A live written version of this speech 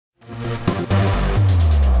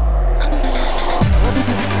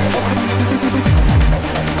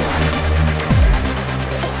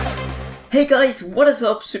Hey guys, what is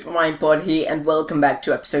up? SuperMinepod here, and welcome back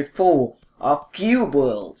to episode 4 of Cube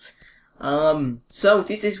Worlds. So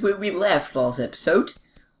this is where we left last episode.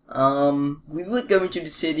 We were going to the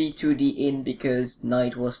city, to the inn, because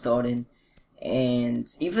night was starting. And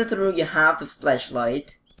even though you have the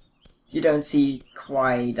flashlight, you don't see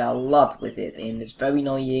quite a lot with it. And it's very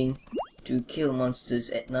annoying to kill monsters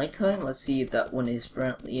at nighttime. Let's see if that one is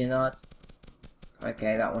friendly or not.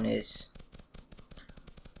 Okay, that one is.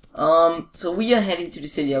 So we are heading to the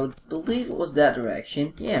city. I would believe it was that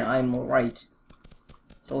direction. Yeah, I'm alright.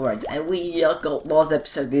 Alright, and we got last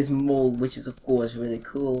episode this mole, which is of course really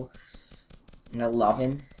cool. And I love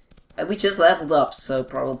him. And we just leveled up, so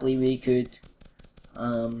probably we could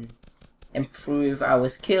improve our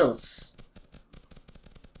skills.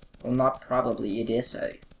 Well, not probably, it is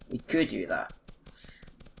so. We could do that.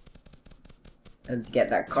 Let's get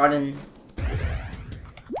that cotton.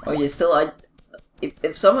 Oh yeah, still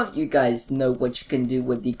if some of you guys know what you can do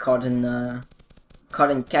with the cotton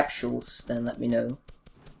capsules, then let me know.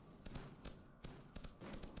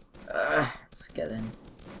 Let's get them.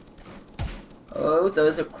 Oh,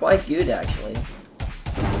 those are quite good actually.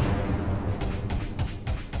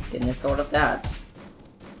 Didn't have thought of that.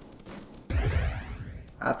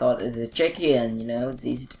 I thought it's a chicken, you know, it's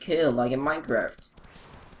easy to kill, like in Minecraft.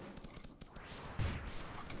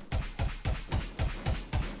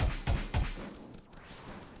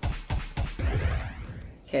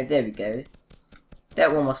 Okay, there we go.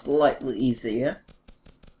 That one was slightly easier.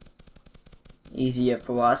 Easier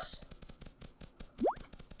for us.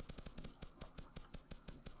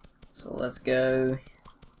 So let's go.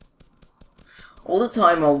 All the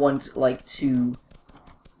time I want like to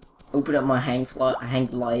open up my hang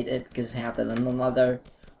glider because I have that on another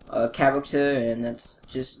character, and it's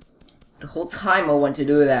just the whole time I want to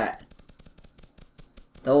do that.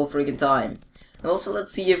 The whole freaking time. And also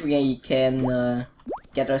let's see if we can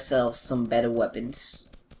get ourselves some better weapons.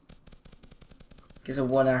 Because I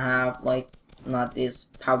want to have, like, not this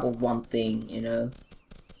power 1 thing, you know.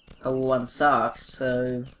 Power 1 sucks,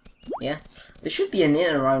 so yeah. There should be an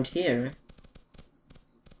inn around here.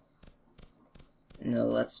 No,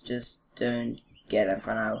 let's just don't get them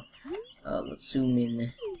for now. Let's zoom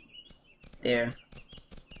in there.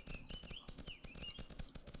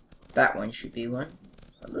 That one should be one,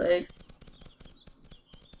 I believe.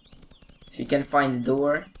 If you can find the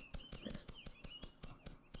door.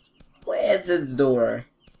 Where's its door?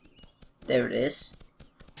 There it is.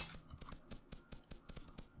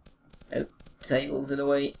 Oh, tables in the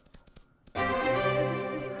way.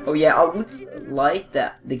 Oh yeah, I would like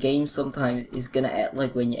that the game sometimes is gonna add,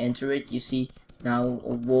 like when you enter it, you see now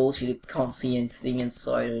a wall, you can't see anything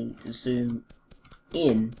inside and to zoom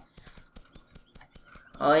in.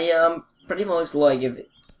 I pretty much like if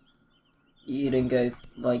you don't go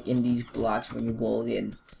like in these blocks when you walk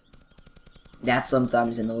in. That's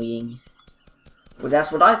sometimes annoying. Well,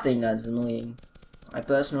 that's what I think that's annoying. I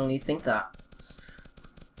personally think that.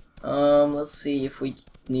 Let's see if we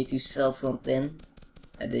need to sell something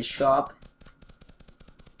at this shop.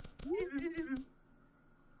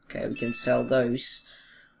 Okay, we can sell those.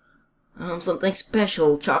 Something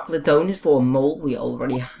special, chocolate donut for a mole. We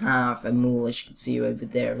already have a mole, as you can see over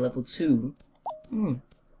there, level 2.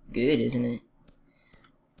 Good, isn't it?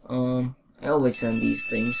 I always send these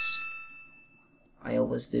things. I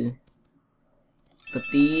always do. But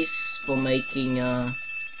these for making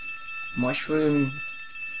mushroom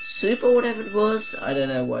soup or whatever it was. I don't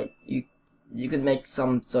know what you could make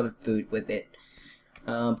some sort of food with it.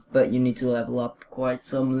 But you need to level up quite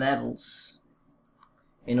some levels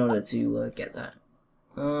in order to get that.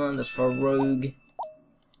 That's for rogue.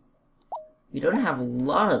 We don't have a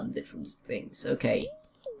lot of different things. Okay.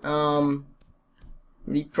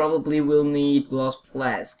 We probably will need glass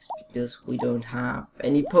flasks because we don't have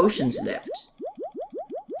any potions left.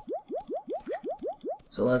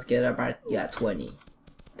 So let's get about 20.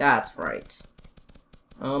 That's right.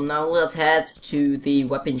 Now let's head to the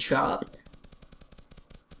weapon shop.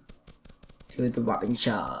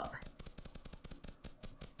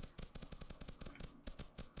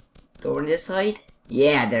 Go on this side?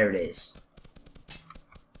 Yeah, there it is.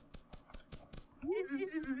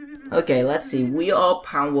 Okay, let's see. We are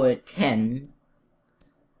power 10.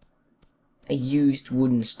 A used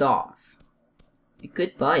wooden staff. You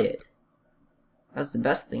could buy it. That's the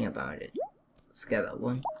best thing about it. Let's get that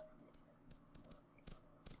one.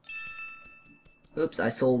 Oops, I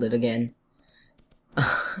sold it again.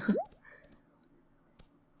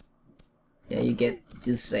 Yeah, you get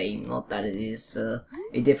the same. Not that it is a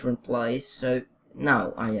different place. So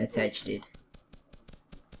now I attached it.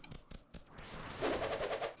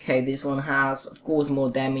 Okay, this one has, of course,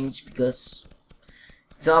 more damage because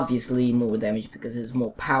it's obviously more damage because it's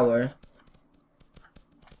more power.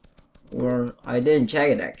 Or I didn't check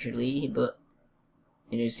it actually, but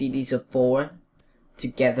you see these are 4.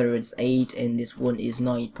 Together it's 8, and this one is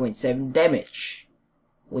 9.7 damage,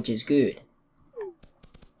 which is good.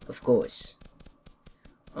 Of course.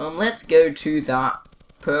 Let's go to that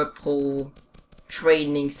purple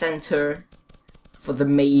training center for the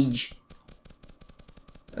mage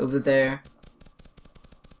over there.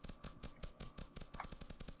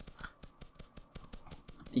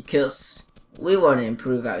 Because we want to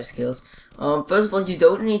improve our skills. First of all, you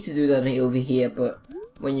don't need to do that over here, but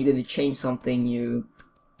when you're going to change something, you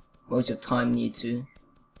most of the time need to.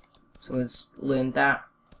 So let's learn that.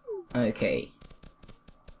 Okay.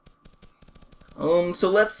 So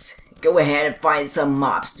let's go ahead and find some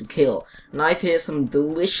mobs to kill. And I've here some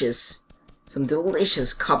delicious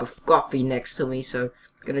cup of coffee next to me, so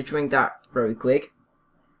I'm gonna drink that very quick.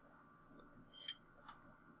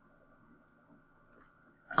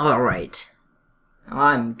 Alright.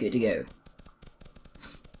 I'm good to go.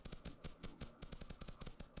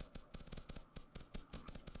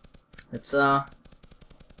 Let's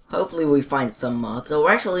hopefully we find some mobs. Or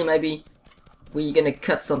actually maybe we're gonna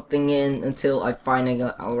cut something in until I find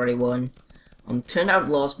I already won. Turned out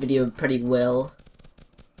last video pretty well.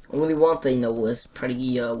 Only one thing that was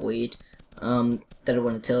pretty weird that I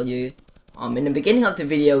want to tell you. In the beginning of the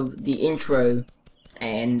video, the intro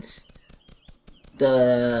and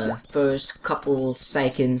the first couple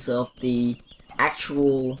seconds of the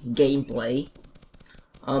actual gameplay,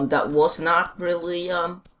 that was not really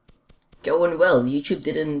going well. YouTube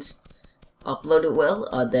didn't upload it well.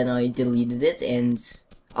 Then I deleted it and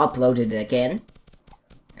uploaded it again,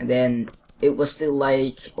 and then it was still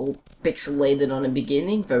like all pixelated on the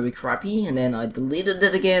beginning, very crappy, and then I deleted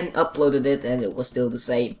it again, uploaded it, and it was still the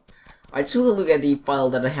same. I took a look at the file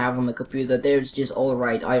that I have on my computer. There it's just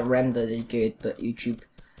alright. I rendered it good, but YouTube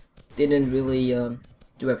didn't really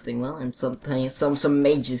do everything well, and some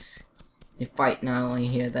mages in fight now. I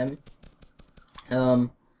hear them.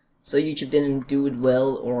 So YouTube didn't do it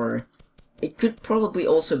well, or it could probably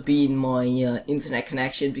also be in my internet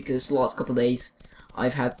connection, because the last couple of days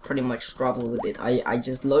I've had pretty much trouble with it. I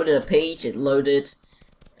just loaded a page, it loaded,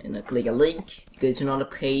 and I click a link, go to another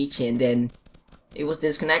page, and then it was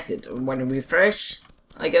disconnected. When I refresh,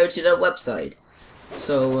 I go to the website.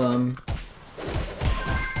 So,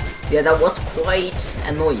 yeah, that was quite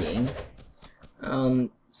annoying.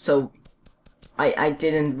 So, I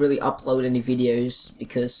didn't really upload any videos,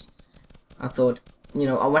 because I thought, you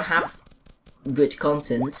know, I would have good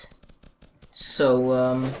content.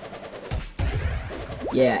 So,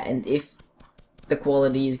 yeah, and if the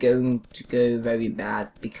quality is going to go very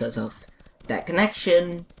bad because of that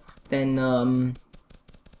connection, then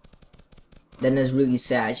it's really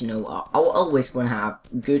sad. You know, I always want to have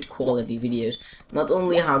good quality videos, not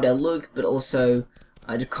only how they look, but also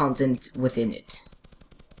the content within it.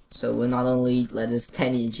 So we'll not only let us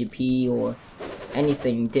 1080p or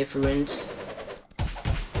anything different,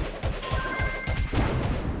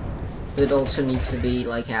 but it also needs to be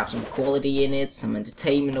like have some quality in it, some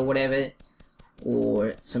entertainment or whatever,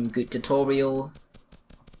 or some good tutorial.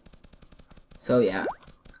 So yeah,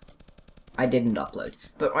 I didn't upload,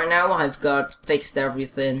 but right now I've got fixed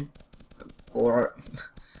everything, or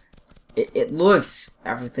it looks,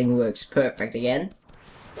 everything works perfect again.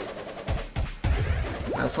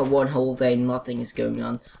 Now for one whole day nothing is going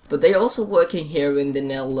on, but they're also working here in the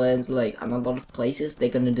Netherlands, like in a lot of places. They're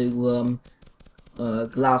gonna do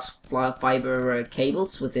glass fiber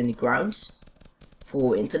cables within the ground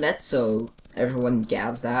for internet, so everyone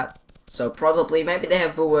gets that. So probably, maybe they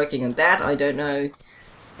have been working on that, I don't know.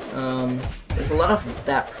 There's a lot of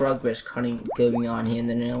that progress going on here in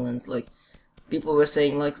the Netherlands. Like, people were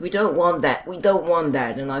saying like, we don't want that,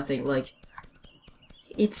 and I think like,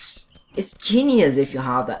 it's genius if you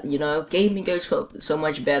have that, you know. Gaming goes so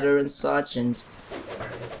much better and such, and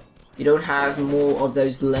you don't have more of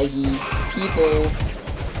those laggy people,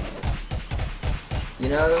 you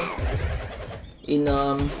know, in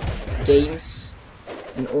games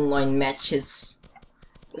and online matches,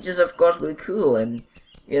 which is of course really cool. And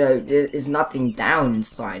you know, there is nothing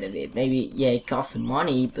downside of it. Maybe, yeah, it costs some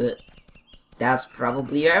money, but that's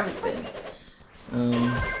probably everything.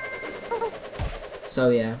 So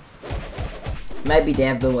yeah, maybe they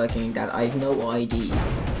have been working on that. I have no idea.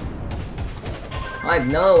 I have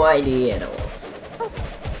no idea at all.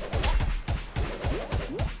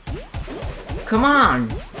 Come on!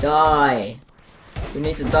 Die! You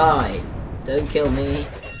need to die. Don't kill me.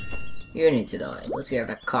 You need to die. Let's get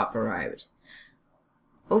that copper out.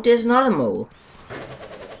 Oh, there's another mole.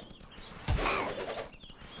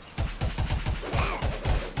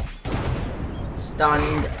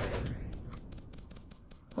 Stunned.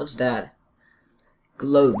 What's that?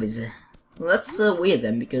 Gloves. Well, that's weird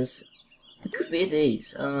then, because it could be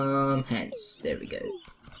these. Hands. There we go.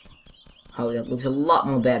 Oh, that looks a lot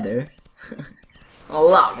more better. A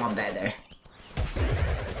lot more better.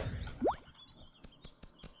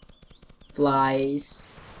 Flies.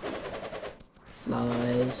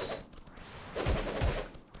 Flies.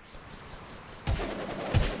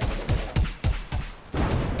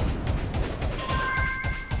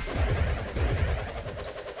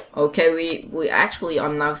 Okay, we actually,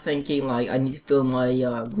 I'm now thinking like I need to fill my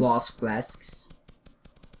glass flasks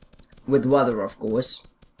with water, of course.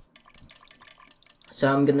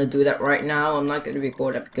 So I'm gonna do that right now. I'm not gonna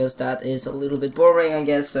record it because that is a little bit boring, I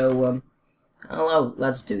guess. So hello,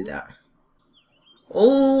 let's do that.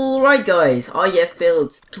 Alright guys, I have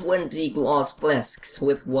filled 20 glass flasks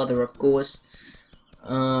with water, of course.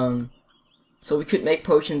 So we could make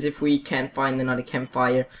potions if we can't find another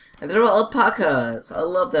campfire. And there are alpacas! I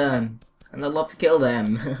love them! And I love to kill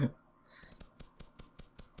them.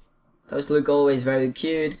 Those look always very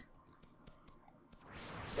cute.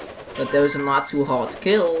 But those are not too hard to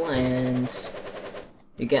kill, and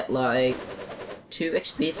you get like 2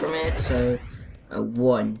 XP from it, so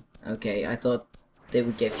 1. Okay, I thought they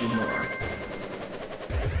would give you more.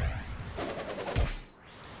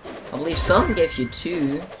 I believe some give you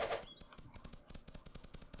 2.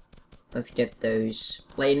 Let's get those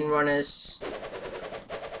plane runners.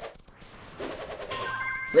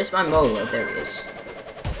 Where's my molar? There he is.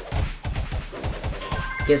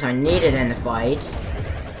 Guess I need it in the fight.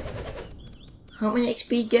 How many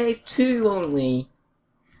XP gave? 2 only.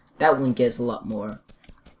 That one gives a lot more.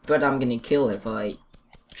 But I'm gonna kill it if I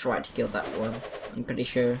try to kill that one. I'm pretty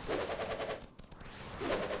sure.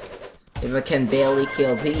 If I can barely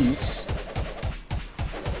kill these,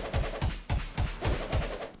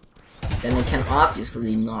 then I can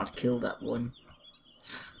obviously not kill that one.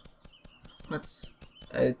 What's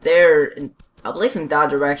out there? I believe in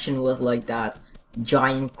that direction was like that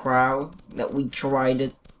giant crow that we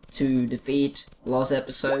tried to defeat last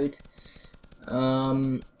episode.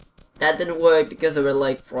 That didn't work because they were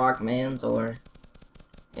like frogmans, or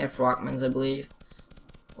yeah, frogmans I believe,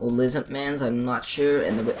 or lizardmans, I'm not sure.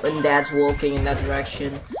 And the undead's walking in that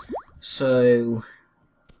direction, so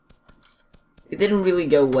it didn't really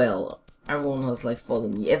go well. Everyone was like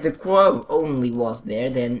following me. If the crow only was there,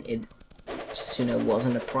 then it just, you know,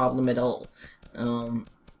 wasn't a problem at all.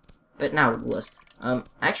 But now it was.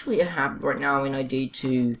 Actually I have right now an idea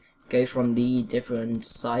to go from the different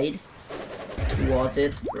side towards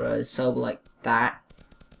it, so like that.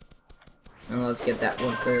 And let's get that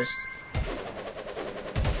one first.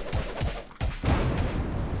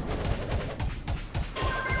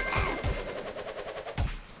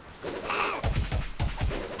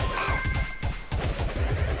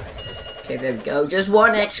 Okay, there we go. Just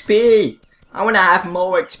 1 XP! I wanna have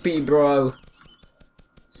more XP, bro.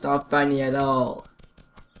 It's not funny at all.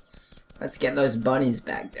 Let's get those bunnies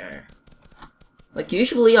back there. Like,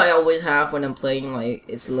 usually I always have when I'm playing, like,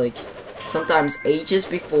 it's like sometimes ages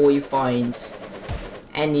before you find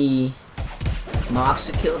any mobs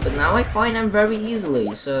to kill, but now I find them very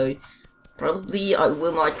easily, so probably I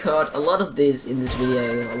will not cut a lot of this in this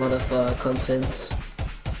video, a lot of content.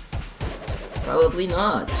 Probably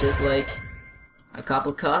not, just like a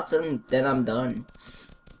couple cuts and then I'm done.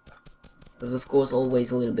 That's of course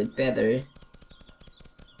always a little bit better.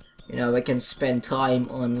 You know, I can spend time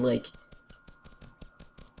on like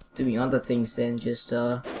doing other things than just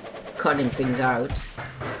cutting things out.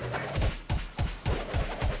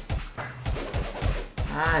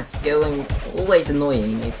 It's going always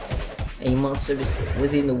annoying if a monster is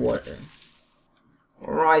within the water.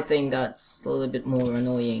 Or I think that's a little bit more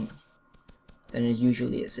annoying than it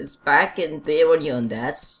usually is. It's back in there on the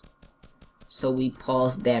undeads, so we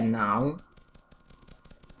pause them now.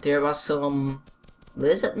 There are some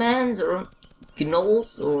lizardmans or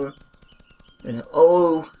gnolls or you know,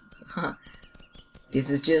 oh, this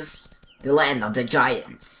is just the land of the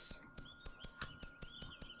giants.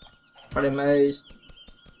 For the most.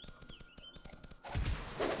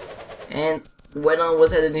 And when I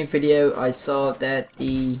was editing the video, I saw that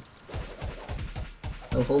the...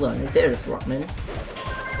 Oh, hold on, is there a frogman?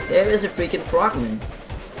 There is a freaking frogman.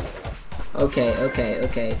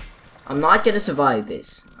 Okay. I'm not gonna survive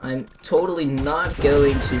this. I'm totally not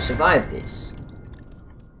going to survive this.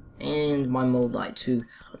 And my mole died too.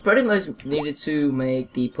 I pretty much needed to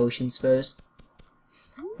make the potions first.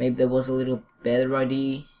 Maybe that was a little better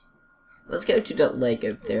idea. Let's go to that lake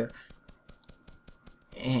over there.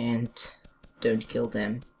 And don't kill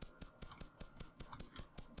them.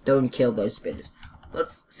 Don't kill those spitters.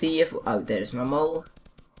 Let's see if... Oh, there's my mole.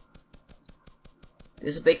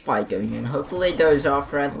 There's a big fight going on. Hopefully those are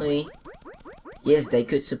friendly. Yes, they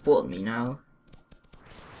could support me now.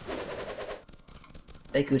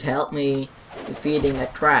 They could help me defeating a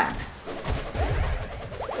crab.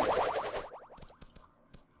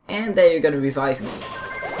 And they're gonna revive me.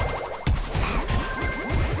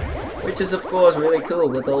 Which is of course really cool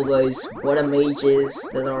with all those water mages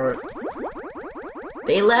that are...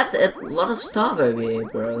 They left a lot of stuff over here,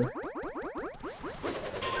 bro.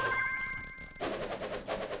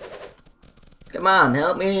 Come on,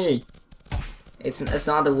 help me! It's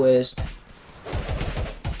not the worst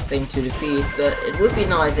thing to defeat, but it would be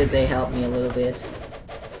nice if they helped me a little bit.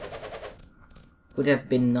 Would have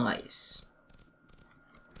been nice.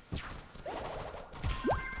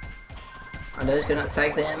 Are those gonna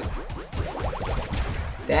attack them?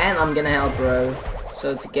 Then I'm gonna help, bro.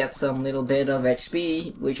 So to get some little bit of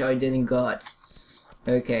XP, which I didn't got.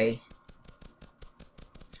 Okay.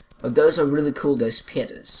 But those are really cool, those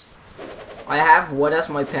pitters. I have one as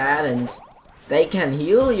my pet and they can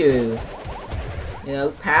heal you. You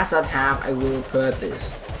know, pets that have a real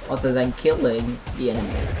purpose other than killing the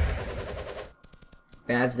enemy.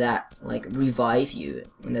 Pets that like revive you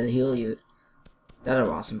and then heal you. That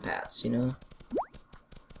are awesome pets, you know.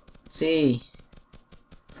 Let's see.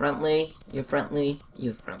 Friendly, you're friendly,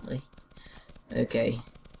 you're friendly. Okay.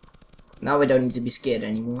 Now we don't need to be scared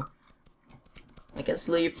anymore. I can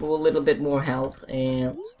sleep for a little bit more health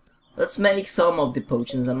and let's make some of the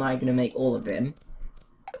potions. I'm not gonna make all of them.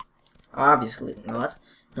 Obviously not.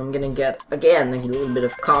 I'm gonna get again a little bit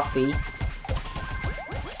of coffee.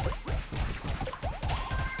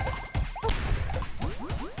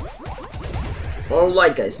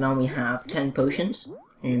 Alright guys, now we have 10 potions.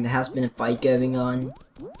 And there has been a fight going on.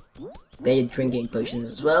 They're drinking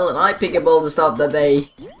potions as well, and I pick up all the stuff that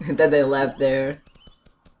they left there.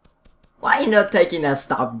 Why are you not taking that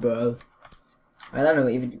stuff, bro? I don't know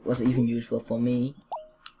if it was even useful for me.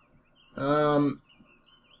 No.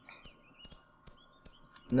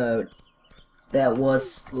 That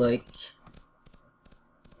was like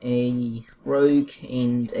a rogue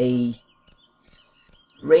and a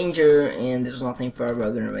ranger, and there's nothing for a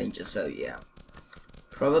rogue and a ranger, so yeah.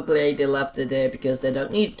 Probably they left it there because they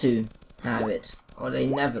don't need to have it, or they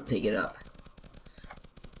never pick it up.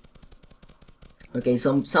 Okay,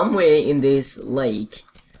 somewhere in this lake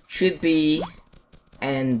should be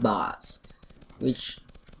an boss, which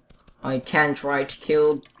I can try to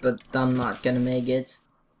kill, but I'm not gonna make it.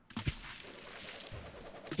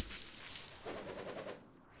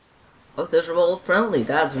 Oh, those are all friendly.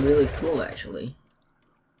 That's really cool, actually.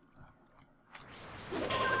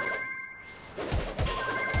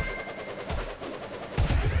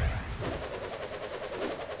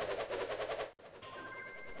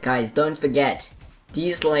 Guys, don't forget,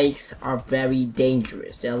 these lakes are very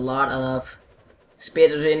dangerous. There are a lot of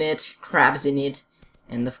spiders in it, crabs in it,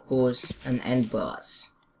 and of course an end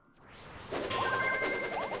boss.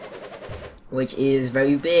 Which is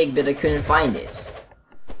very big, but I couldn't find it.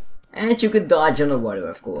 And you could dodge underwater,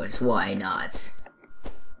 of course, why not?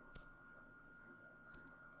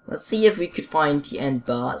 Let's see if we could find the end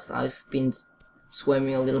boss. I've been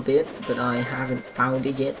swimming a little bit, but I haven't found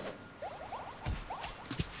it yet.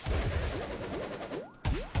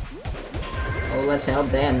 Oh, let's help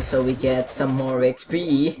them so we get some more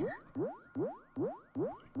XP.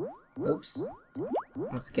 Oops.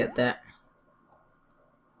 Let's get that.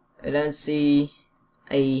 I don't see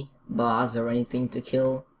a boss or anything to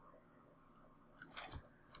kill.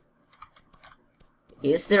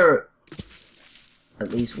 Is there at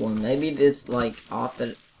least one? Maybe it's like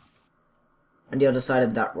after on the other side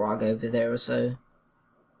of that rock over there or so.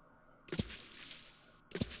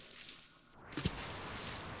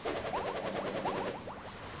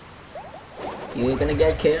 You're gonna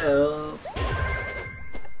get killed.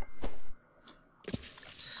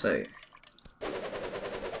 So.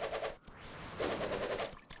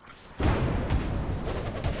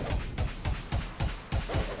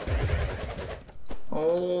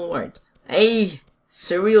 Alright. A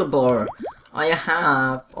cereal bar. I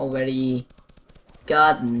have already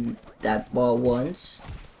gotten that bar once.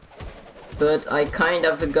 But I kind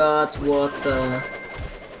of forgot what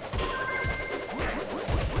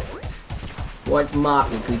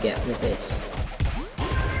mob you could get with it.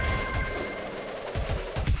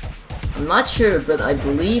 I'm not sure, but I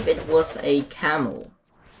believe it was a camel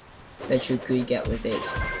that you could get with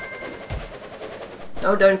it.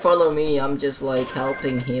 No, don't follow me, I'm just like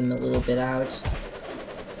helping him a little bit out.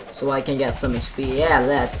 So I can get some XP. Yeah,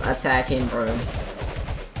 let's attack him, bro.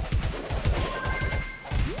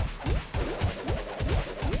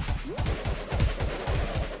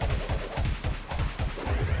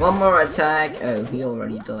 One more attack. Oh, he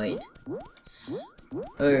already died.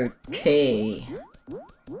 Okay.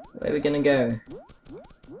 Where are we gonna go?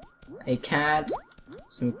 A cat.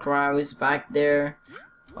 Some crows back there.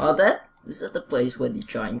 Oh, is that the place where the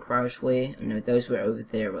giant crows were? No, those were over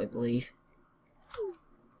there, I believe.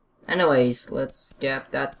 Anyways, let's get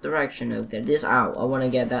that direction over there. This owl. I want to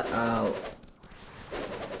get that owl.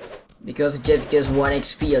 Because it just gives 1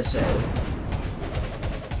 XP or so.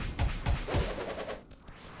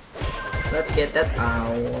 Let's get that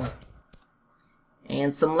owl.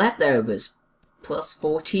 And some leftovers. Plus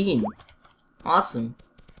 14. Awesome.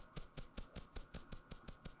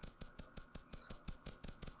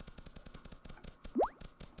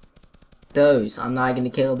 Those. I'm not gonna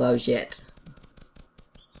kill those yet.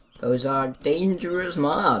 Those are dangerous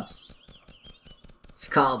mobs.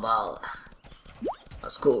 Skullball. Or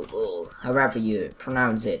Skullball. However you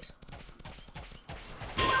pronounce it.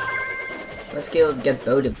 Let's get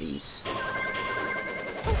both of these.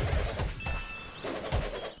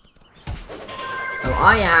 Now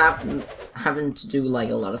I having to do like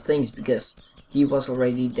a lot of things because he was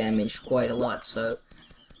already damaged quite a lot, so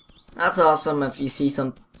that's awesome if you see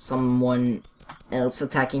someone else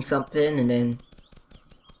attacking something and then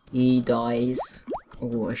he dies,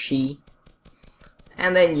 or she,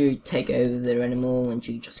 and then you take over their animal and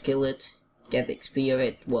you just kill it, get the XP of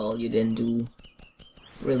it. Well, you didn't do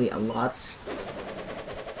really a lot.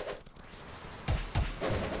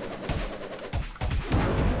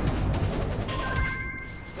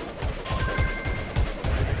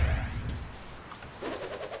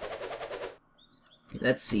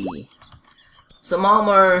 Let's see. Some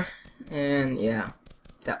armor, and yeah,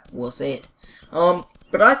 that was it.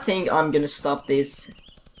 But I think I'm gonna stop this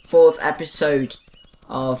 4th episode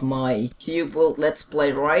of my Cube World Let's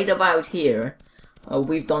Play right about here.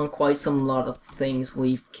 We've done quite lot of things.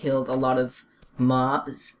 We've killed a lot of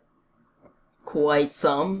mobs. Quite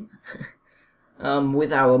some.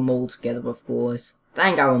 With our mole together, of course.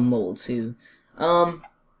 Thank our mole too.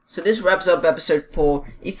 So this wraps up episode 4.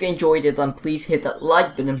 If you enjoyed it, then please hit that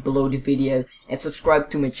like button below the video and subscribe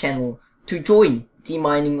to my channel to join the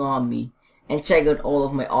mining army and check out all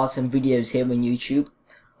of my awesome videos here on YouTube.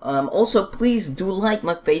 Also, please do like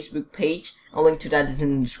my Facebook page. A link to that is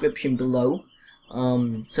in the description below.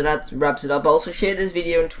 So that wraps it up. Also share this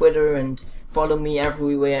video on Twitter and follow me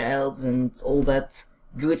everywhere else and all that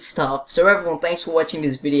good stuff. So everyone, thanks for watching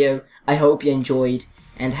this video. I hope you enjoyed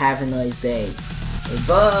and have a nice day.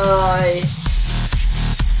 Bye.